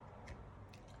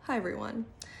Hi everyone.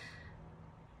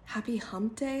 Happy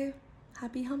hump day.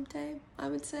 Happy hump day, I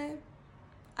would say.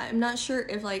 I'm not sure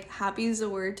if happy is a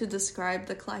word to describe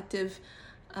the collective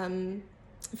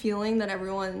feeling that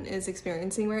everyone is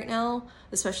experiencing right now,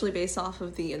 especially based off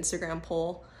of the Instagram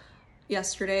poll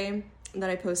yesterday that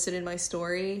I posted in my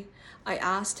story. I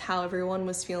asked how everyone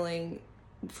was feeling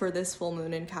for this full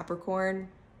moon in Capricorn,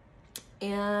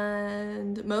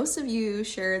 and most of you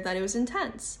shared that it was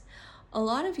intense. A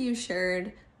lot of you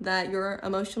shared that your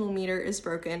emotional meter is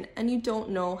broken and you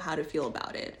don't know how to feel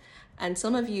about it. And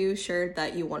some of you shared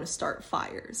that you want to start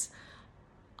fires.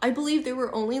 I believe there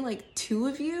were only 2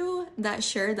 of you that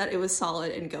shared that it was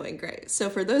solid and going great. So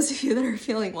for those of you that are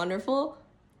feeling wonderful,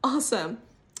 awesome.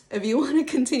 If you want to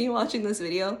continue watching this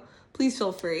video, please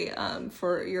feel free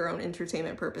for your own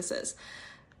entertainment purposes.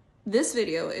 This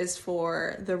video is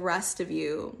for the rest of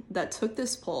you that took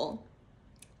this poll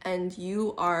and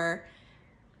you are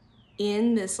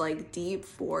in this deep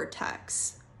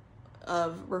vortex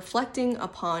of reflecting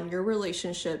upon your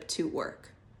relationship to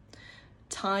work,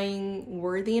 tying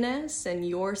worthiness and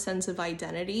your sense of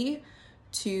identity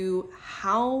to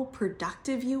how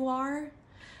productive you are,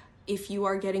 if you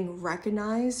are getting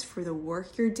recognized for the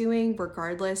work you're doing,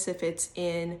 regardless if it's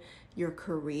in your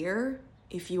career,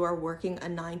 if you are working a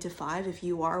 9-to-5, if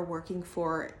you are working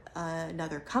for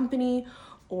another company,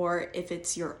 or if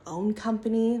it's your own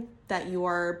company that you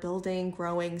are building,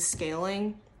 growing,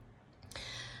 scaling.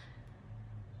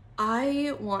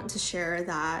 I want to share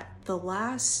that the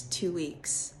last 2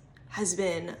 weeks has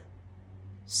been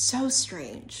so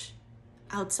strange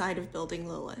outside of building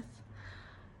Lilith.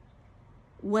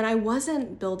 When I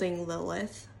wasn't building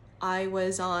Lilith, I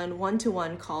was on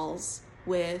one-to-one calls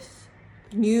with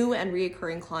new and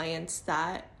reoccurring clients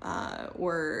that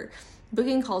were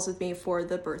booking calls with me for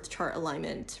the birth chart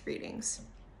alignment readings.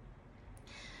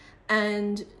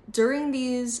 And during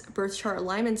these birth chart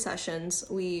alignment sessions,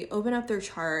 we open up their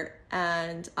chart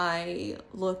and I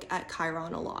look at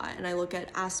Chiron a lot. And I look at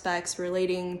aspects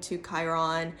relating to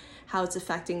Chiron, how it's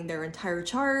affecting their entire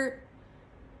chart,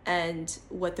 and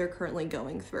what they're currently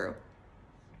going through.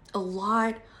 A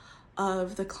lot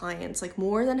of the clients,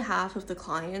 more than half of the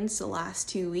clients the last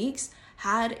 2 weeks,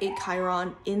 had a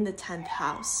Chiron in the 10th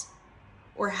house,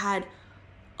 or had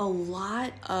a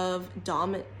lot of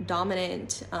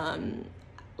dominant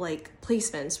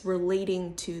placements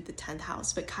relating to the 10th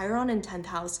house. But Chiron in 10th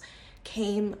house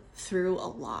came through a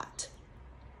lot.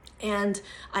 And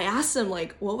I asked them,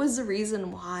 what was the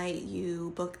reason why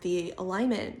you booked the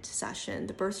alignment session,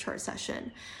 the birth chart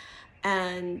session?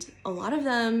 And a lot of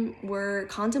them were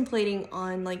contemplating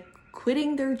on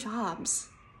quitting their jobs,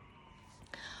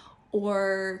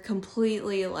 or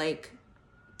completely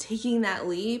taking that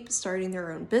leap, starting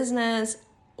their own business,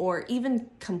 or even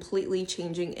completely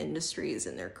changing industries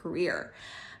in their career.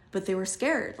 But they were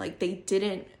scared.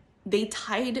 They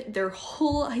tied their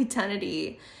whole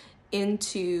identity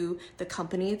into the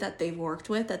company that they've worked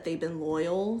with, that they've been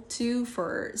loyal to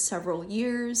for several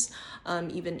years,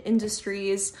 even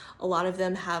industries. A lot of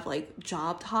them have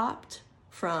job hopped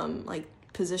from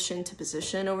position to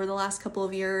position over the last couple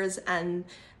of years, and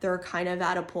they're kind of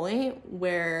at a point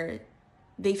where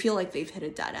they feel like they've hit a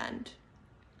dead end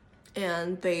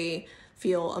and they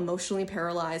feel emotionally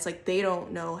paralyzed. They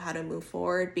don't know how to move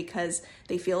forward because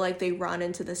they feel like they run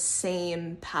into the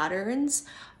same patterns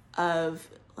of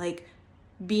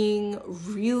being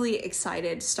really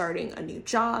excited, starting a new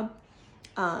job,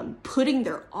 putting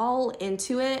their all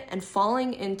into it, and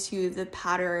falling into the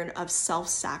pattern of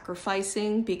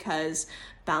self-sacrificing because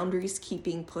boundaries keep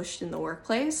being pushed in the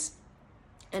workplace,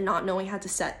 and not knowing how to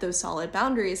set those solid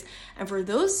boundaries. And for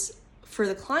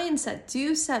the clients that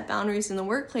do set boundaries in the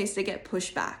workplace, they get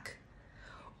pushed back,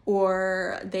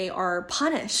 or they are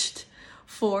punished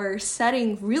for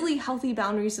setting really healthy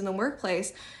boundaries in the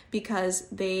workplace because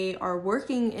they are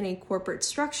working in a corporate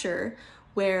structure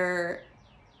where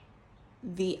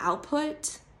the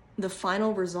output, the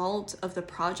final result of the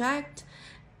project,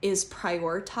 is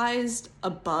prioritized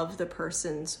above the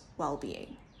person's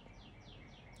well-being,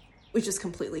 which is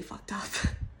completely fucked up.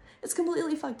 It's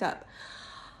completely fucked up.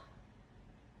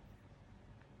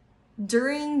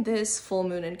 During this full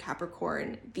moon in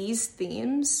Capricorn, these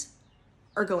themes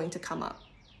are going to come up.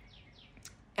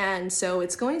 And so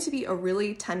it's going to be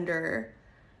a tender,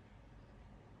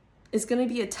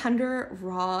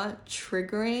 raw,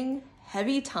 triggering,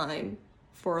 heavy time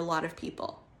for a lot of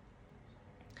people.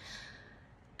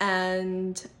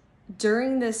 And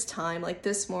during this time,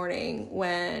 this morning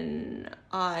when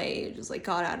I just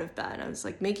got out of bed, I was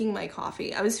making my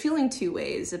coffee. I was feeling 2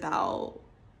 ways about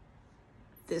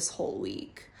this whole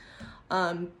week.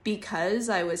 because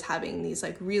I was having these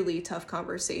like really tough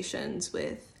conversations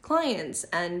with clients,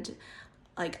 and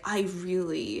like I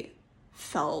really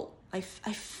felt I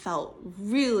felt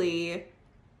really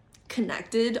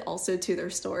connected also to their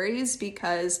stories,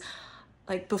 because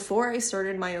like before I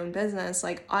started my own business,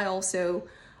 like I also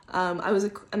I'm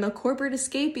a corporate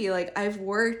escapee. Like I've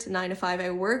worked 9 to 5.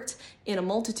 I worked in a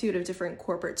multitude of different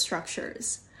corporate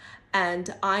structures.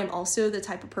 And I'm also the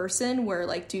type of person where,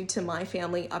 like, due to my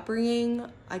family upbringing,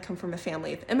 I come from a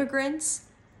family of immigrants.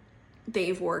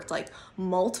 They've worked like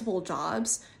multiple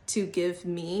jobs to give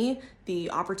me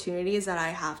the opportunities that I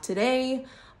have today.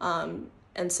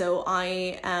 And so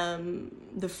I am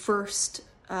the first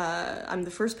I'm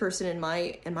the first person in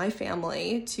my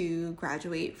family to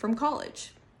graduate from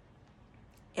college.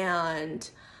 And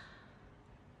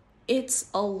it's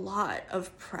a lot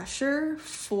of pressure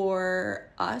for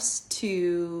us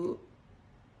to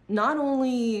not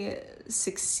only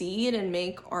succeed and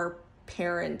make our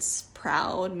parents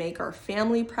proud, make our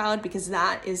family proud, because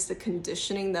that is the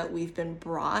conditioning that we've been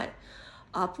brought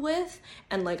up with.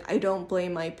 And like, I don't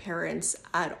blame my parents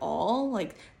at all.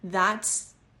 Like,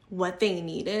 that's what they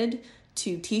needed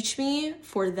to teach me,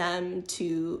 for them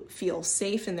to feel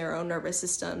safe in their own nervous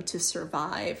system, to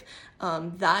survive.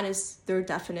 That is their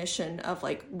definition of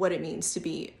like what it means to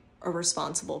be a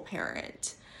responsible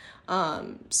parent.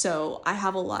 So I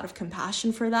have a lot of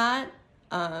compassion for that.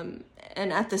 And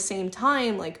at the same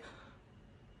time, like,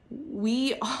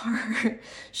 we are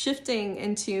shifting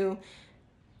into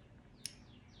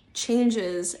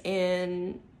changes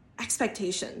in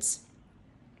expectations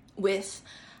with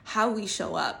how we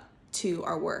show up to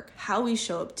our work, how we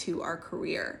show up to our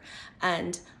career.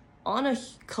 And on a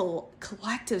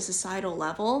collective societal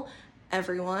level,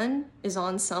 everyone is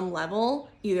on some level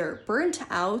either burnt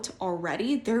out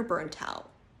already, they're burnt out.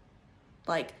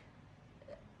 Like,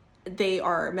 they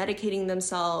are medicating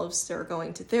themselves, they're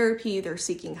going to therapy, they're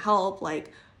seeking help,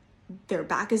 like their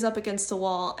back is up against the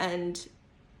wall, and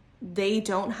they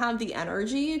don't have the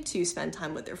energy to spend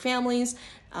time with their families.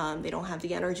 They don't have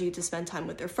the energy to spend time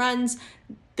with their friends.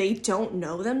 They don't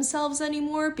know themselves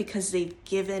anymore because they've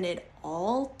given it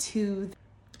all to...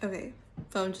 Okay,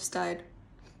 phone just died.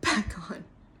 Back on.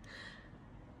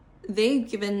 They've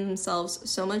given themselves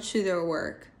so much to their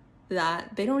work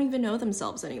that they don't even know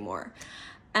themselves anymore.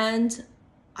 And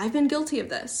I've been guilty of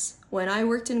this. When I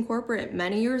worked in corporate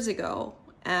many years ago,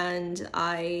 and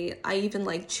I even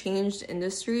like changed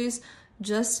industries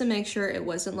just to make sure it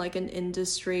wasn't like an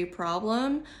industry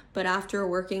problem. But after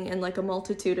working in like a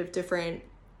multitude of different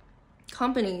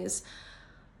companies,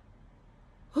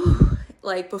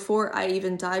 like before I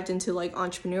even dived into like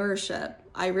entrepreneurship,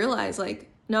 I realized like,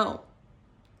 no,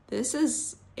 this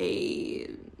is a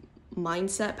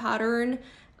mindset pattern.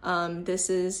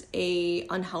 This is a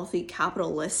unhealthy,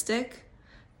 capitalistic,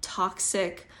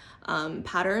 toxic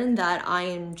pattern that I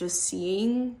am just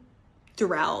seeing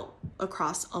throughout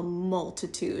across a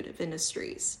multitude of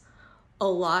industries. A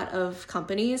lot of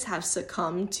companies have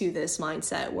succumbed to this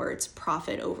mindset where it's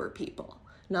profit over people,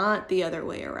 not the other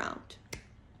way around.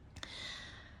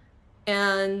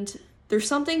 And there's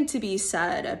something to be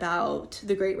said about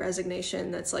the Great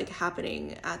Resignation that's like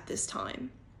happening at this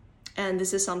time. And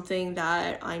this is something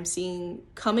that I'm seeing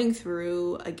coming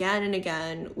through again and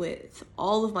again with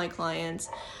all of my clients.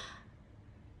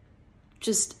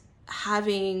 Just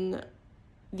having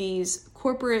these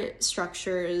corporate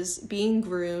structures being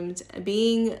groomed,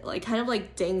 being like kind of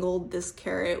like dangled this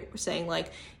carrot saying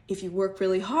like, if you work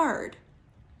really hard,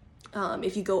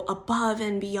 if you go above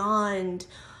and beyond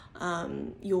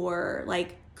your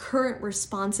like current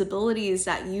responsibilities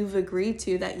that you've agreed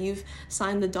to, that you've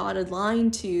signed the dotted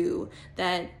line to,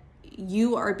 that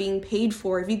you are being paid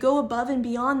for. If you go above and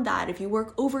beyond that, if you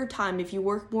work overtime, if you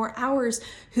work more hours,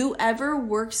 whoever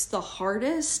works the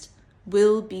hardest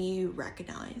will be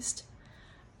recognized.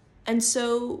 And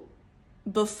so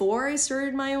before I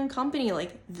started my own company,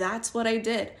 like that's what I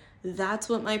did. That's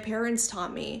what my parents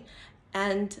taught me.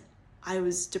 And I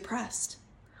was depressed.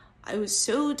 I was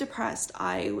so depressed.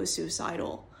 I was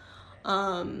suicidal.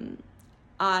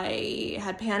 I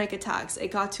had panic attacks.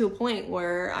 It got to a point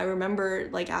where I remember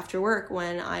like after work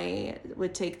when I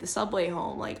would take the subway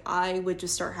home, like I would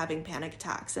just start having panic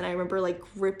attacks. And I remember like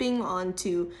gripping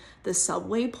onto the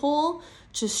subway pole,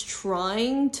 just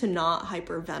trying to not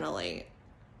hyperventilate.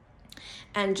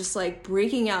 And just like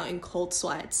breaking out in cold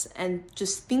sweats and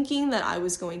just thinking that I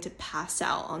was going to pass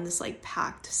out on this like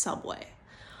packed subway.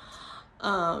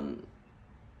 And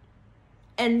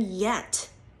yet,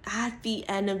 at the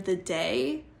end of the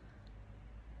day,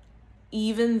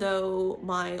 even though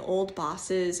my old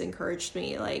bosses encouraged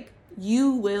me, like,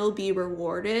 you will be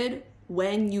rewarded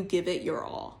when you give it your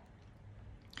all.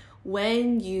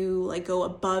 When you like go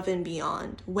above and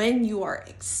beyond, when you are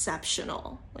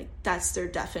exceptional. Like that's their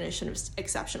definition of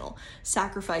exceptional.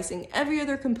 Sacrificing every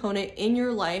other component in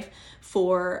your life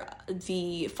for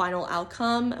the final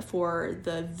outcome, for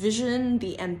the vision,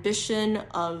 the ambition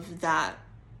of that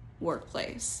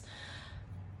workplace.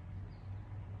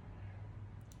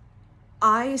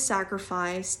 I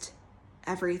sacrificed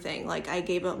everything. Like I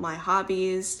gave up my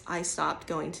hobbies, I stopped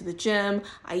going to the gym,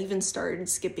 I even started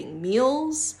skipping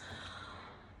meals.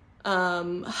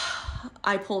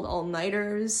 I pulled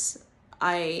all-nighters,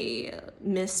 I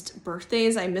missed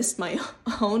birthdays, I missed my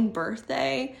own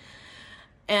birthday,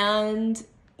 and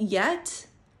yet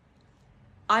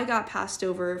I got passed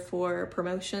over for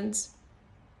promotions.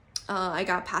 I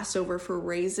got passed over for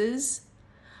raises.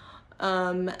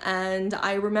 And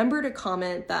I remembered a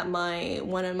comment that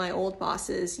one of my old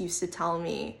bosses used to tell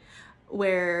me,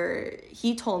 where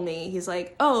he told me, he's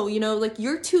like, oh, like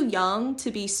you're too young to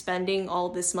be spending all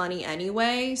this money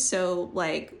anyway. So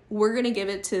like, we're going to give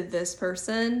it to this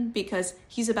person because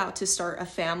he's about to start a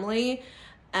family,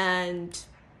 and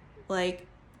like,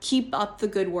 keep up the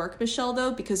good work, Michelle,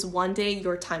 though, because one day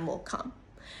your time will come.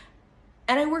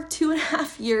 And I worked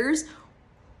 2.5 years,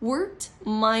 worked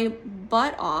my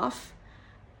butt off,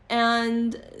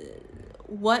 and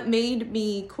what made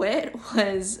me quit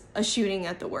was a shooting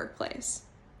at the workplace.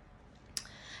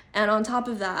 And on top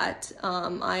of that,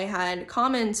 I had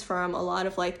comments from a lot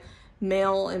of like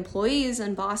male employees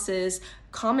and bosses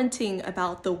commenting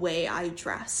about the way I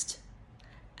dressed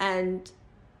and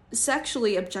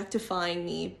sexually objectifying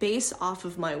me based off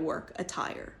of my work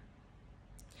attire.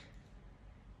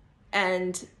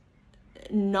 And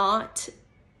not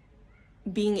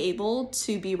being able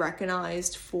to be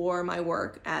recognized for my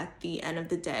work at the end of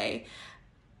the day.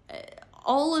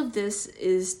 All of this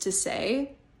is to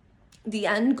say, the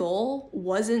end goal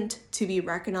wasn't to be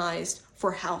recognized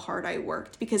for how hard I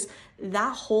worked, because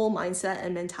that whole mindset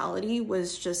and mentality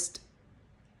was just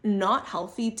not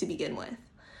healthy to begin with.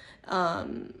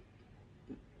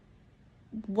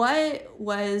 What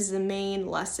was the main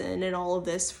lesson in all of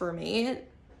this for me?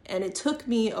 And it took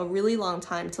me a really long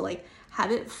time to like have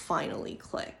it finally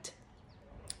clicked.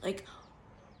 Like,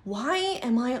 why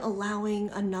am I allowing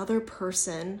another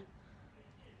person,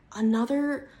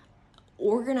 another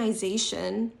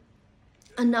organization,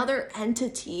 another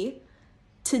entity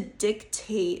to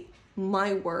dictate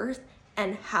my worth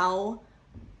and how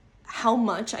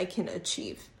much I can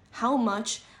achieve, how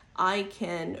much I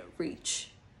can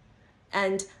reach,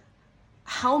 and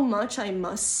how much I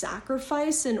must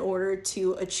sacrifice in order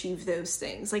to achieve those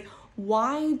things? Like,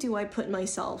 why do I put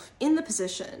myself in the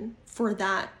position for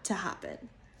that to happen?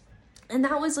 And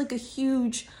that was like a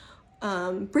huge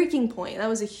breaking point. That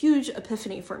was a huge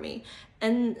epiphany for me.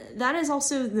 And that is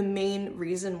also the main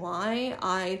reason why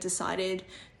I decided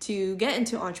to get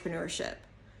into entrepreneurship,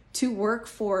 to work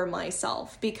for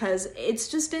myself, because it's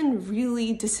just been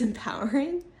really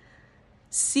disempowering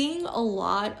seeing a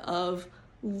lot of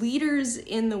leaders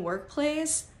in the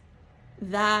workplace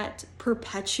that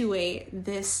perpetuate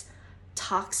this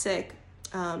toxic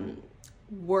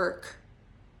work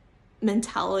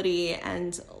mentality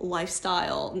and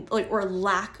lifestyle, like, or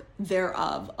lack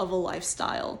thereof of a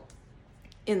lifestyle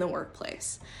in the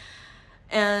workplace.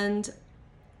 And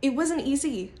it wasn't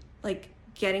easy, like,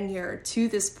 getting here to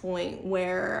this point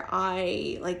where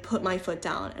I like put my foot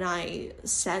down and I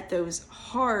set those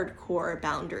hardcore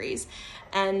boundaries,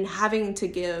 and having to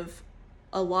give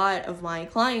a lot of my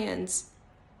clients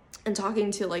and talking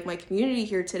to like my community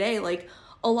here today, like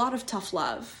a lot of tough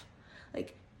love.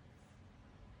 Like,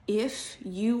 if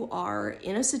you are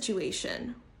in a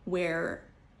situation where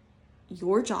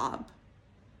your job,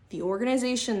 the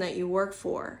organization that you work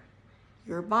for,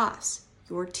 your boss,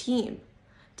 your team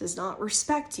does not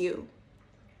respect you,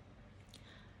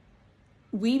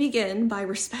 we begin by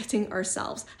respecting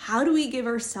ourselves. How do we give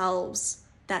ourselves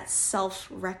that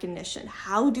self-recognition?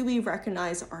 How do we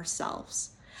recognize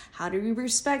ourselves? How do we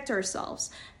respect ourselves?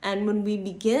 And when we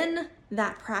begin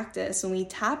that practice, when we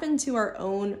tap into our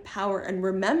own power and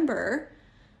remember,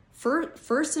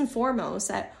 first and foremost,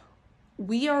 that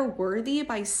we are worthy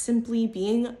by simply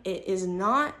being, it is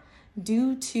not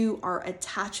due to our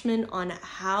attachment on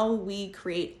how we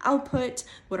create output,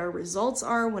 what our results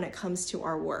are when it comes to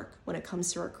our work, when it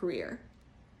comes to our career.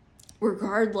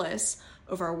 Regardless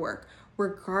of our work,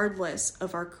 regardless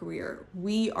of our career,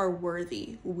 we are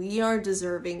worthy. We are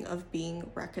deserving of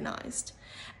being recognized.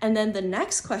 And then the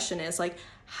next question is like,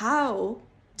 how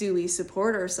do we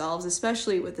support ourselves,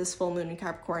 especially with this full moon in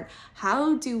Capricorn?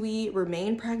 How do we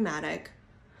remain pragmatic,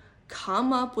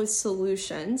 come up with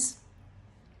solutions,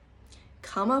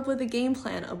 come up with a game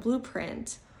plan, a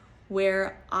blueprint,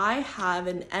 where I have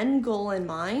an end goal in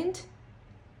mind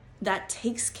that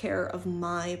takes care of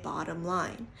my bottom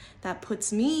line, that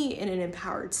puts me in an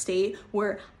empowered state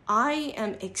where I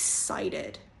am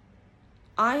excited.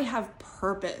 I have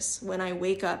purpose when I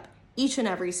wake up each and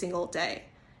every single day,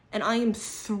 and I am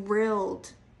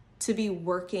thrilled to be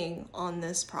working on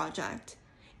this project.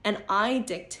 And I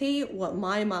dictate what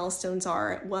my milestones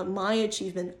are, what my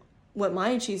achievements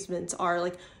are.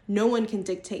 Like, no one can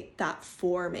dictate that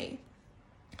for me.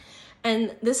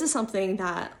 And this is something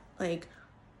that, like,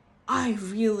 I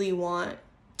really want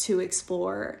to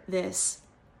explore, this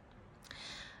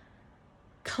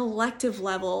collective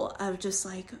level of just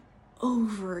like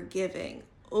overgiving,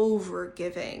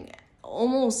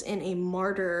 almost in a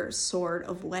martyr sort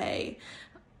of way.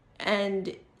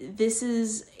 And this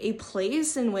is a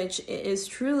place in which it is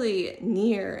truly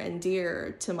near and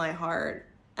dear to my heart.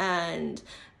 And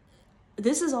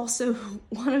this is also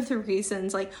one of the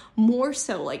reasons, like, more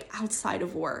so, like, outside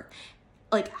of work,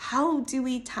 like, how do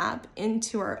we tap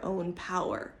into our own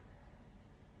power?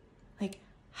 Like,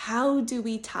 how do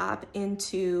we tap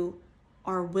into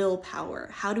our willpower?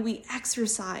 How do we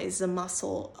exercise the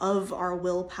muscle of our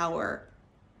willpower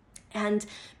and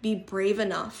be brave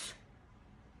enough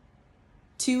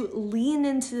to lean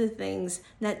into the things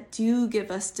that do give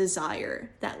us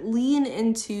desire, that lean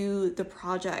into the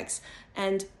projects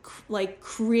and like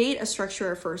create a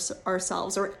structure for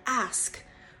ourselves, or ask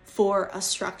for a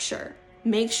structure.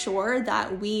 Make sure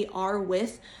that we are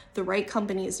with the right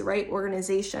companies, the right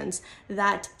organizations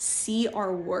that see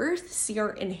our worth, see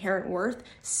our inherent worth,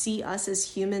 see us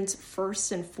as humans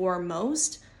first and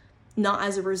foremost, not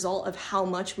as a result of how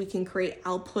much we can create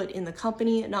output in the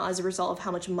company, not as a result of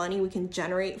how much money we can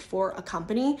generate for a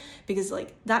company, because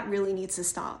like that really needs to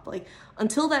stop. Like,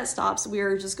 until that stops, we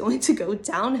are just going to go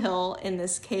downhill in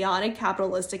this chaotic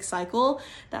capitalistic cycle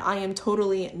that I am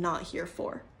totally not here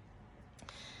for.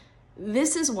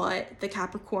 This is what the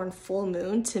Capricorn full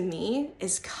moon to me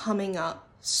is coming up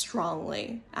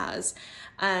strongly as.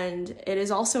 And it is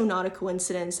also not a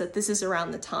coincidence that this is around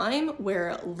the time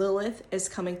where Lilith is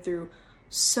coming through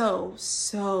so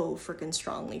freaking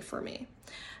strongly for me.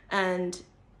 And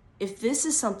if this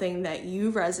is something that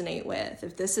you resonate with,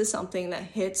 if this is something that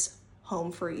hits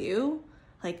home for you,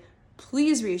 like,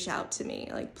 please reach out to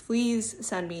me. Like, please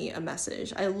send me a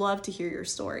message. I love to hear your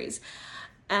stories.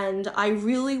 And I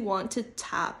really want to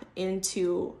tap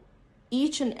into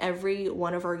each and every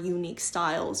one of our unique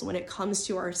styles when it comes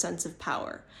to our sense of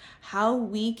power, how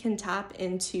we can tap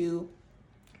into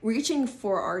reaching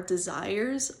for our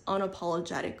desires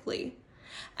unapologetically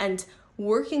and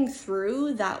working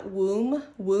through that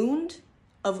wound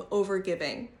of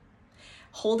overgiving,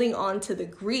 holding on to the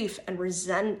grief and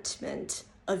resentment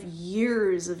of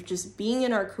years of just being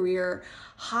in our career,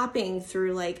 hopping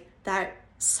through like that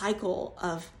cycle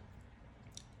of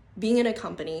being in a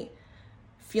company,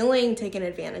 feeling taken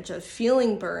advantage of,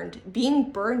 feeling burned,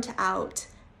 being burnt out,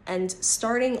 and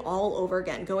starting all over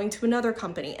again, going to another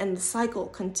company, and the cycle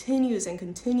continues and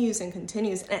continues and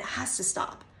continues, and it has to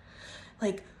stop.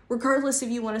 Like, regardless if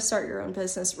you want to start your own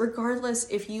business, regardless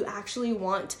if you actually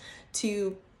want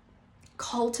to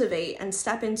cultivate and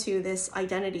step into this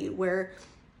identity where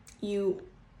you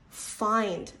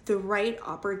find the right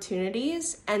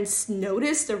opportunities and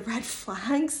notice the red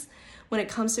flags when it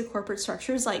comes to corporate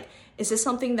structures. Like, is this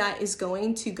something that is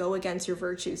going to go against your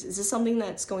virtues? Is this something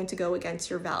that's going to go against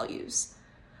your values?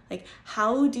 Like,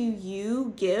 how do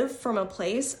you give from a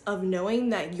place of knowing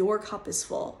that your cup is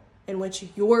full, in which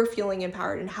you're feeling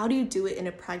empowered, and how do you do it in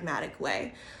a pragmatic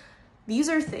way? These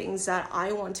are things that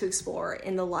I want to explore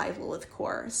in the Live Lilith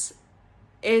course.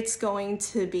 It's going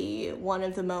to be one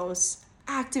of the most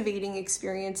activating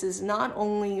experiences, not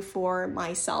only for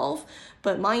myself,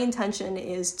 but my intention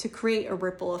is to create a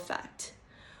ripple effect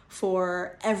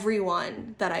for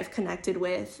everyone that I've connected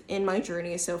with in my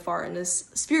journey so far, in this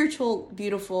spiritual,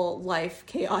 beautiful, life,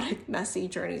 chaotic, messy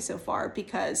journey so far,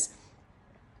 because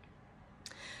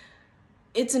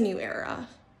it's a new era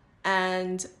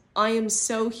and I am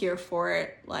so here for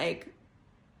it. Like,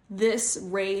 this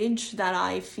rage that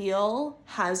I feel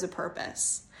has a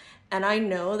purpose. And I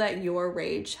know that your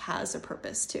rage has a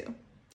purpose too.